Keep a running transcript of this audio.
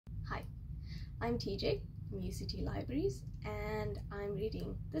I'm TJ from UCT Libraries, and I'm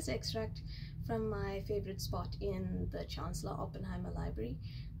reading this extract from my favorite spot in the Chancellor Oppenheimer Library.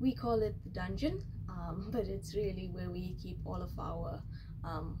 We call it the dungeon, but it's really where we keep all of our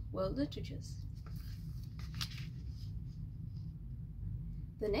world literatures.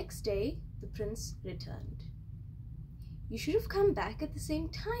 The next day, the prince returned. "You should have come back at the same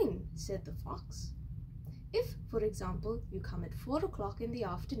time," said the fox. "If, for example, you come at 4 o'clock in the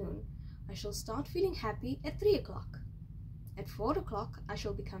afternoon, I shall start feeling happy at 3 o'clock. At 4 o'clock, I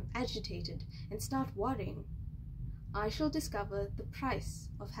shall become agitated and start worrying. I shall discover the price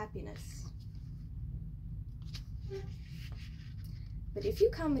of happiness. But if you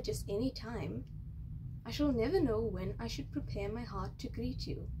come at just any time, I shall never know when I should prepare my heart to greet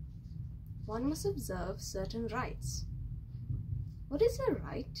you. One must observe certain rites." "What is a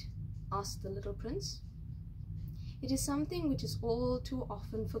rite?" asked the little prince. "It is something which is all too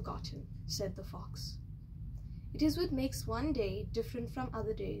often forgotten," said the fox. "It is what makes one day different from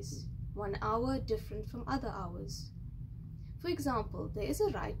other days, 1 hour different from other hours. For example, there is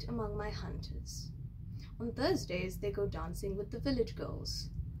a rite among my hunters. On Thursdays they go dancing with the village girls,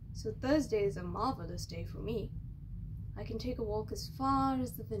 so Thursday is a marvelous day for me. I can take a walk as far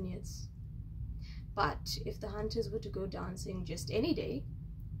as the vineyards. But if the hunters were to go dancing just any day,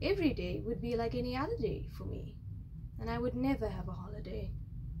 every day would be like any other day for me, and I would never have a holiday."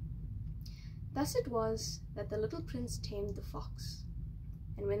 Thus it was that the little prince tamed the fox,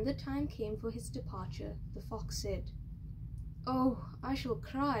 and when the time came for his departure, the fox said, "Oh, I shall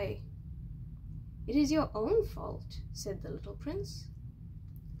cry." "It is your own fault," said the little prince.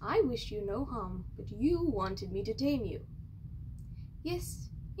 "I wished you no harm, but you wanted me to tame you." "Yes,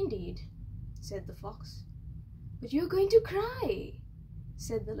 indeed," said the fox. "But you are going to cry,"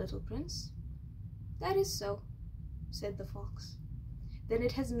 said the little prince. "That is so," said the fox. "Then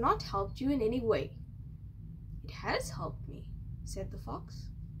it has not helped you in any way." "It has helped me," said the fox,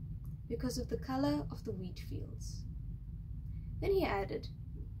 "because of the color of the wheat fields." Then he added,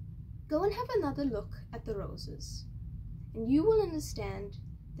 "Go and have another look at the roses, and you will understand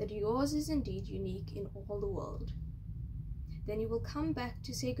that yours is indeed unique in all the world. Then you will come back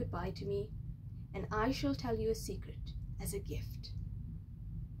to say goodbye to me, and I shall tell you a secret as a gift."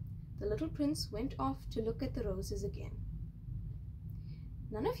 The little prince went off to look at the roses again.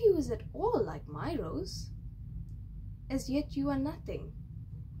 "None of you is at all like my rose. As yet you are nothing,"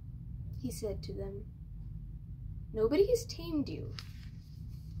 he said to them. "Nobody has tamed you,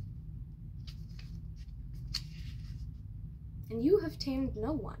 and you have tamed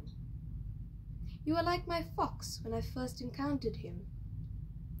no one. You are like my fox when I first encountered him.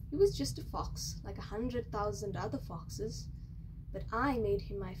 He was just a fox, like 100,000 other foxes, but I made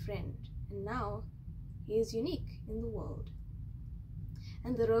him my friend, and now he is unique in the world."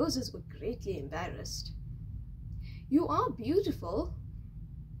 And the roses were greatly embarrassed. "You are beautiful,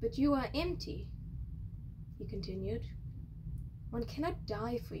 but you are empty," he continued. "One cannot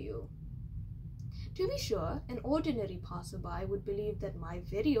die for you. To be sure, an ordinary passerby would believe that my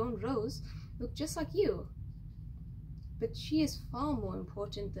very own rose looked just like you. But she is far more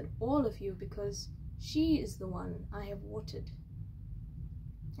important than all of you because she is the one I have watered.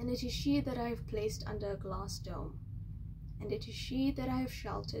 And it is she that I have placed under a glass dome. And it is she that I have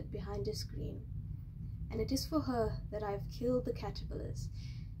sheltered behind a screen. And it is for her that I have killed the caterpillars,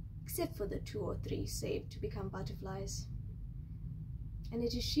 except for the 2 or 3 saved to become butterflies. And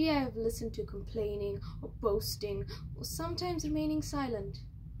it is she I have listened to complaining or boasting or sometimes remaining silent,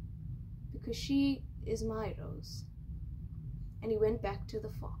 because she is my rose." And he went back to the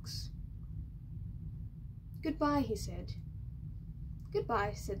fox. "Goodbye," he said.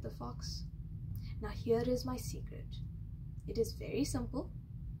 "Goodbye," said the fox. "Now here is my secret. It is very simple.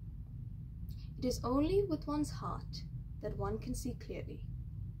 It is only with one's heart that one can see clearly.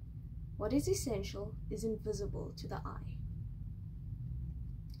 What is essential is invisible to the eye.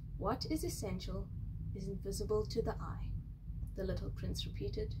 What is essential is invisible to the eye," the little prince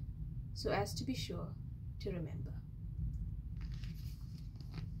repeated, so as to be sure to remember.